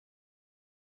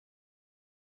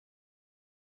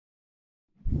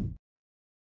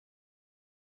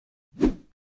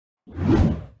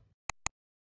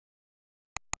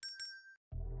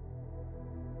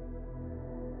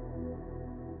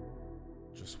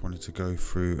Just wanted to go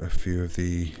through a few of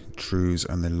the truths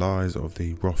and the lies of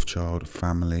the Rothschild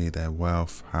family, their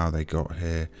wealth, how they got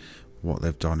here, what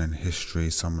they've done in history,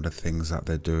 some of the things that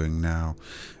they're doing now,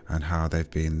 and how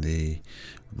they've been the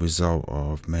result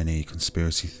of many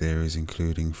conspiracy theories,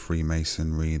 including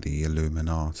Freemasonry, the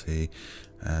Illuminati,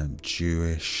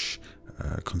 Jewish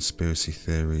conspiracy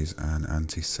theories, and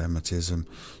anti-Semitism.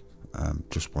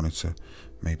 Just wanted to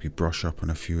maybe brush up on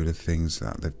a few of the things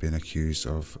that they've been accused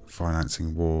of: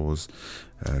 financing wars,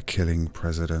 killing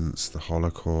presidents, the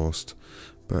Holocaust.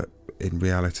 But in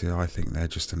reality, I think they're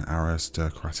just an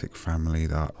aristocratic family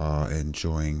that are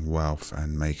enjoying wealth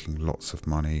and making lots of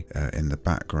money in the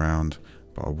background.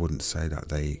 But I wouldn't say that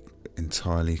they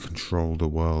entirely control the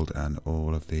world and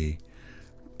all of the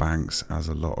banks, as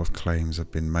a lot of claims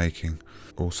have been making.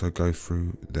 Also go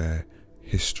through their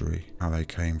history, how they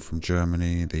came from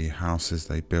Germany, the houses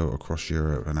they built across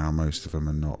Europe, and how most of them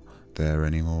are not there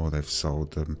anymore. They've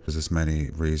sold them. There's many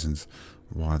reasons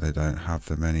why they don't have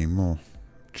them anymore.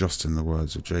 Just in the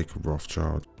words of Jacob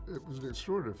Rothschild. It was an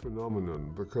extraordinary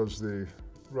phenomenon because the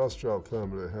Rothschild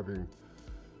family, having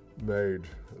made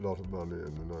a lot of money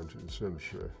in the 19th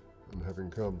century and having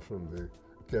come from the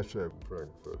ghetto of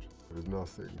Frankfurt with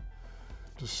nothing,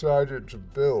 decided to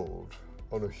build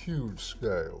on a huge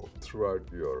scale throughout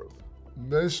Europe.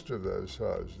 Most of those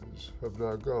houses have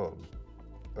now gone.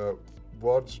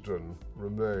 Waddesdon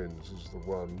remains as the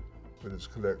one with its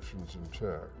collections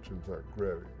intact, in fact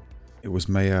growing. It was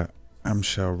Mayor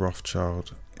Amschel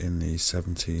Rothschild in the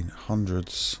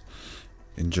 1700s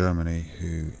in Germany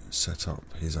who set up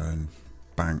his own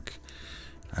bank,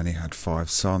 and he had 5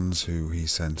 sons who he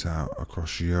sent out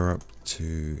across Europe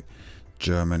to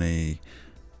Germany,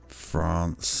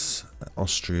 France,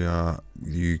 Austria,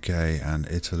 the UK and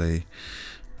Italy.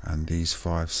 And these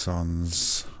 5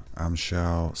 sons,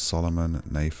 Amschel, Solomon,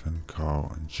 Nathan,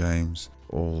 Carl and James,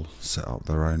 all set up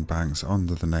their own banks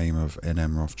under the name of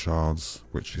NM Rothschilds,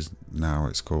 which is now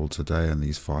it's called today, and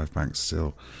these 5 banks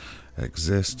still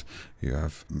exist. You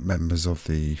have members of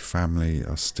the family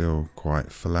are still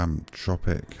quite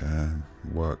philanthropic and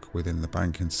work within the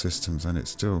banking systems, and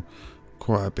it's still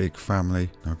quite a big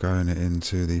family. Now going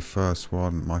into the first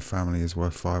one, my family is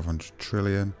worth 500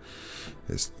 trillion.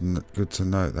 It's good to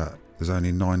note that there's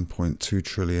only 9.2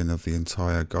 trillion of the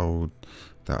entire gold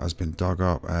that has been dug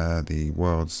up. The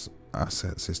world's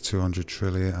assets is 200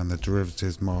 trillion and the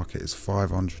derivatives market is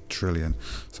 500 trillion.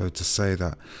 So to say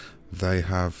that they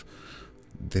have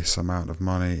this amount of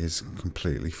money is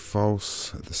completely false.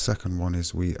 The second one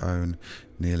is we own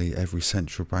nearly every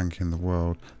central bank in the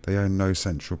world. They own no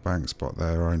central banks but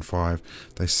their own 5.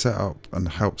 They set up and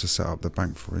helped to set up the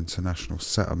Bank for International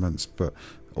Settlements, but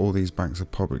all these banks are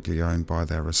publicly owned by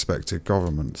their respective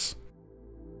governments.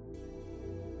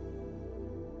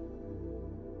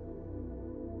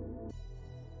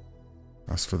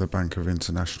 As for the Bank of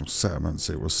International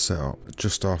Settlements, it was set up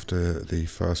just after the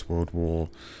First World War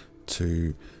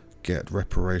to get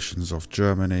reparations of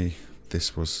Germany.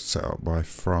 This was set up by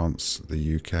France,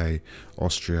 the UK,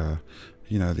 Austria,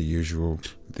 you know, the usual.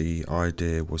 The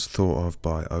idea was thought of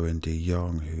by O&D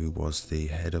Young, who was the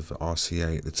head of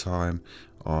RCA at the time.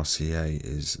 RCA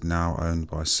is now owned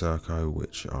by Serco,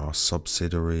 which are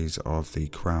subsidiaries of the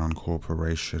Crown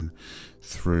Corporation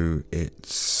through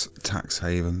its tax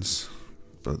havens.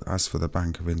 But as for the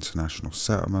Bank of International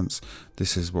Settlements,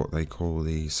 this is what they call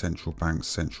the central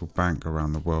bank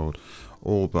around the world.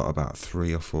 All but about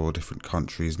 3 or 4 different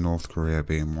countries, North Korea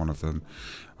being one of them,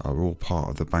 are all part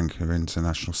of the Bank of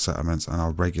International Settlements and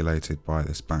are regulated by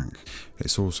this bank.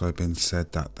 It's also been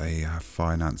said that they have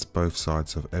financed both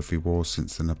sides of every war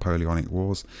since the Napoleonic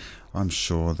Wars. I'm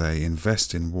sure they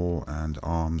invest in war and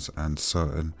arms and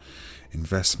certain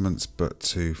investments, but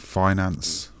to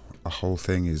finance a whole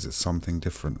thing is something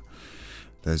different.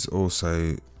 There's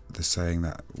also the saying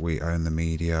that we own the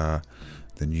media,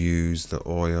 the news, the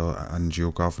oil and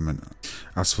your government.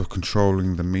 As for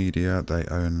controlling the media, they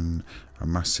own a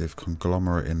massive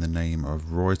conglomerate in the name of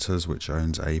Reuters, which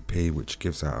owns AP, which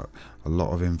gives out a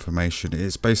lot of information.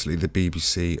 It's basically the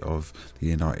BBC of the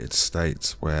United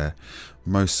States, where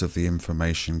most of the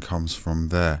information comes from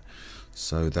there.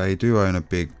 So they do own a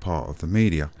big part of the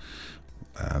media.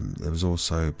 There was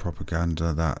also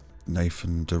propaganda that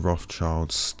Nathan de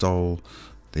Rothschild stole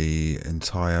the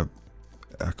entire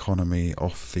economy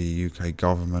off the UK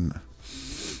government,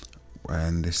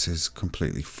 and this is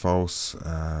completely false.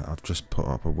 I've just put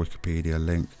up a Wikipedia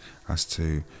link as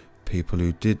to people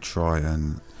who did try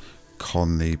and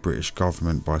con the British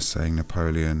government by saying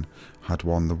Napoleon had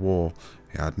won the war.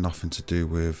 It had nothing to do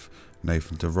with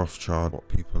Nathan de Rothschild. What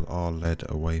people are led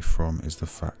away from is the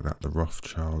fact that the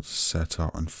Rothschilds set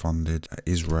up and funded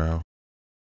Israel.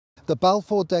 The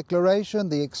Balfour Declaration,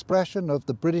 the expression of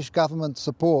the British government's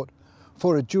support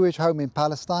for a Jewish home in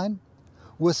Palestine,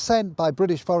 was sent by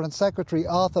British Foreign Secretary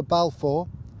Arthur Balfour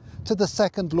to the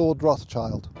second Lord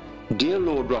Rothschild. Dear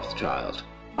Lord Rothschild,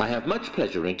 I have much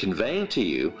pleasure in conveying to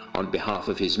you, on behalf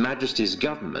of His Majesty's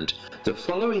government, the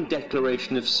following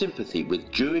declaration of sympathy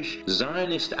with Jewish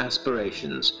Zionist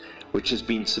aspirations, which has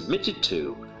been submitted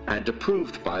to and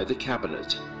approved by the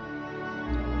Cabinet.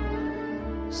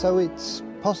 So it's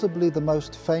possibly the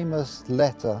most famous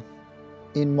letter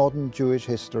in modern Jewish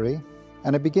history,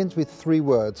 and it begins with 3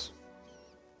 words: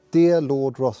 Dear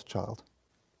Lord Rothschild.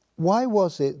 Why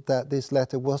was it that this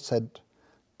letter was sent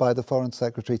by the Foreign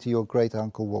Secretary to your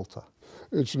great-uncle Walter?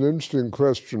 It's an interesting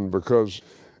question because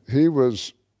he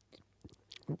was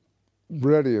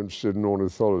really interested in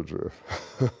ornithology,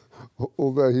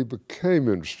 although he became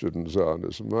interested in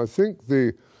Zionism. I think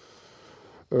the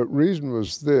reason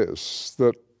was this,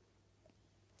 that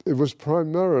it was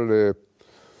primarily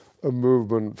a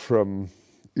movement from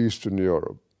Eastern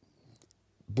Europe,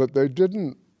 but they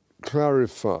didn't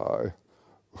clarify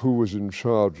who was in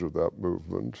charge of that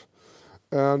movement.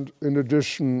 And in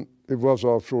addition, it was,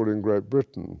 after all, in Great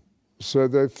Britain. So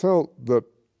they felt that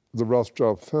the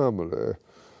Rothschild family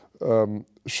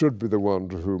should be the one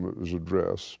to whom it was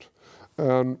addressed.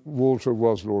 And Walter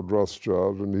was Lord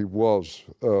Rothschild, and he was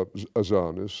a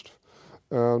Zionist.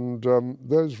 And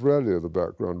those really are the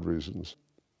background reasons.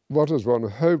 What does one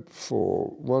hope for?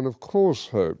 One, of course,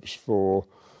 hopes for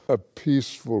a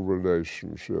peaceful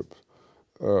relationship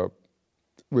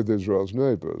with Israel's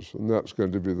neighbours, and that's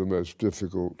going to be the most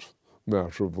difficult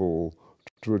matter of all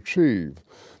to achieve.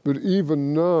 But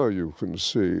even now you can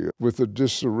see, with the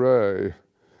disarray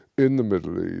in the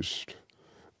Middle East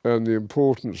and the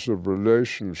importance of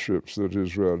relationships that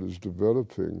Israel is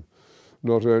developing,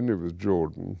 not only with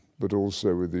Jordan, but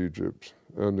also with Egypt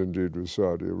and indeed with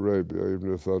Saudi Arabia,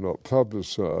 even if they're not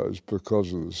publicised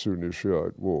because of the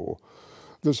Sunni-Shiite war,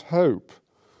 there's hope.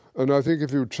 And I think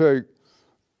if you take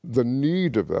the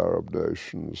need of Arab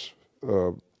nations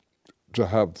to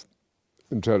have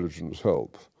intelligence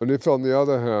help, and if on the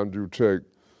other hand you take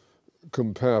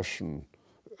compassion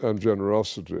and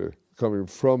generosity coming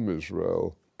from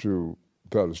Israel to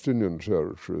Palestinian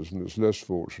territories and its less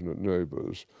fortunate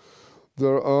neighbours,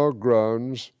 there are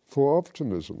grounds for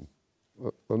optimism,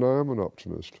 and I am an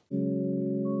optimist.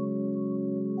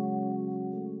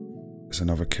 It's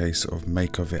another case of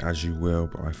make of it as you will,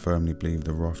 but I firmly believe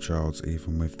the Rothschilds,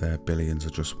 even with their billions, are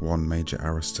just one major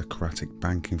aristocratic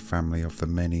banking family of the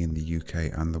many in the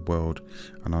UK and the world,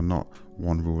 and are not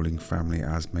one ruling family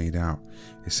as made out.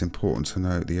 It's important to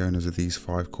note the owners of these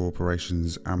 5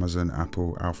 corporations, Amazon,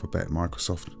 Apple, Alphabet,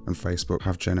 Microsoft and Facebook,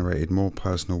 have generated more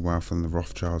personal wealth than the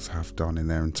Rothschilds have done in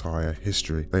their entire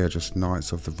history. They are just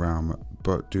knights of the realm,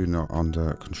 but do not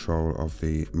under control of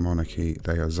the monarchy.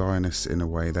 They are Zionists in a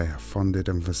way. They have funded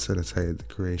and facilitated the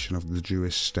creation of the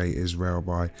Jewish state Israel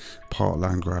by part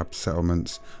land grab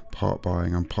settlements, part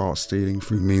buying and part stealing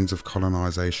through means of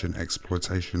colonization,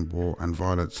 exploitation, war and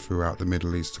violence throughout the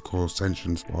Middle East to cause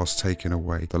tensions, whilst taking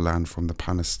away the land from the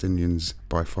Palestinians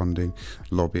by funding,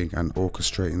 lobbying and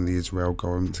orchestrating the Israel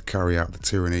government to carry out the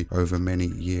tyranny over many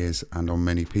years and on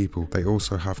many people. They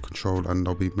also have controlled and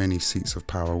lobbied many seats of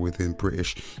power within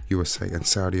British, USA and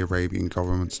Saudi Arabian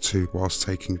governments too, whilst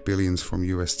taking billions from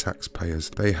US taxpayers.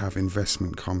 They have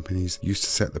investment companies used to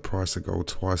set the price of gold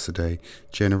twice a day,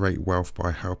 generate wealth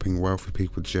by helping wealthy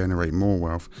people generate more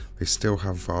wealth. They still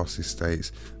have vast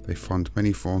estates. They fund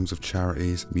many forms of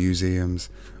charities, museums,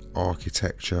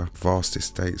 architecture, vast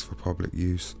estates for public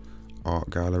use, art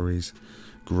galleries,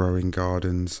 growing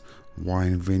gardens,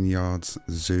 wine vineyards,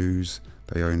 zoos.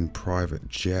 They own private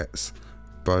jets,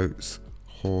 boats,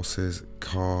 horses,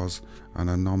 cars, and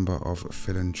a number of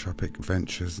philanthropic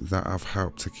ventures that have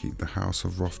helped to keep the House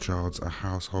of Rothschilds a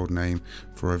household name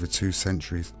for over 2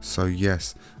 centuries. So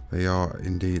yes, they are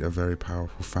indeed a very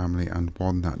powerful family, and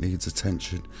one that needs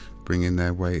attention, bringing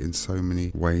their weight in so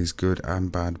many ways, good and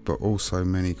bad, but also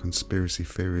many conspiracy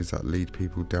theories that lead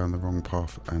people down the wrong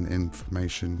path, and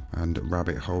information and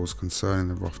rabbit holes concerning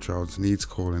the Rothschilds needs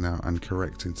calling out and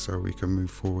correcting so we can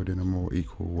move forward in a more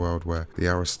equal world where the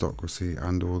aristocracy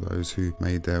and all those who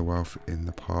made their wealth in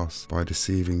the past by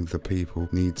deceiving the people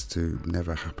needs to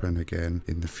never happen again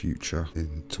in the future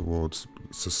towards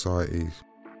society.